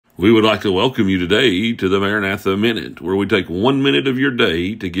We would like to welcome you today to the Maranatha Minute, where we take 1 minute of your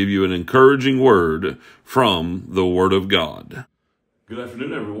day to give you an encouraging word from the Word of God. Good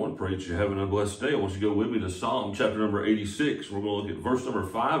afternoon, everyone. Pray that you're having a blessed day. I want you to go with me to Psalm chapter number 86. We're going to look at verse number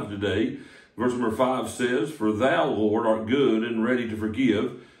 5 today. Verse number 5 says, "For thou, Lord, art good and ready to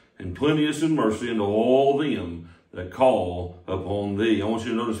forgive, and plenteous in mercy unto all them that call upon thee." I want you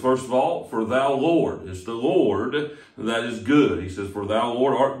to notice, first of all, for thou, Lord. It's the Lord that is good. He says, for thou,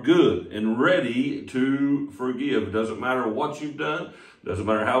 Lord, art good and ready to forgive. It doesn't matter what you've done. It doesn't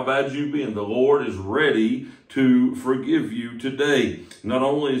matter how bad you've been. The Lord is ready to forgive you today. Not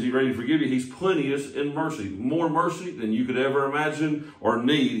only is he ready to forgive you, he's plenteous in mercy. More mercy than you could ever imagine or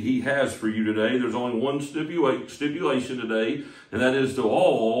need, he has for you today. There's only one stipulation today, and that is to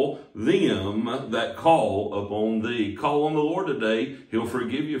all them that call upon thee. Call on the Lord today. He'll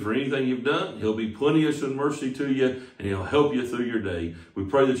forgive you for anything you've done. He'll be plenteous in mercy to you, and he'll help you through your day. We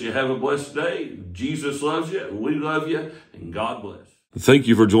pray that you have a blessed day. Jesus loves you. We love you, and God bless. Thank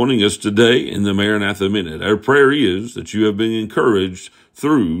you for joining us today in the Maranatha Minute. Our prayer is that you have been encouraged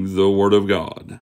through the Word of God.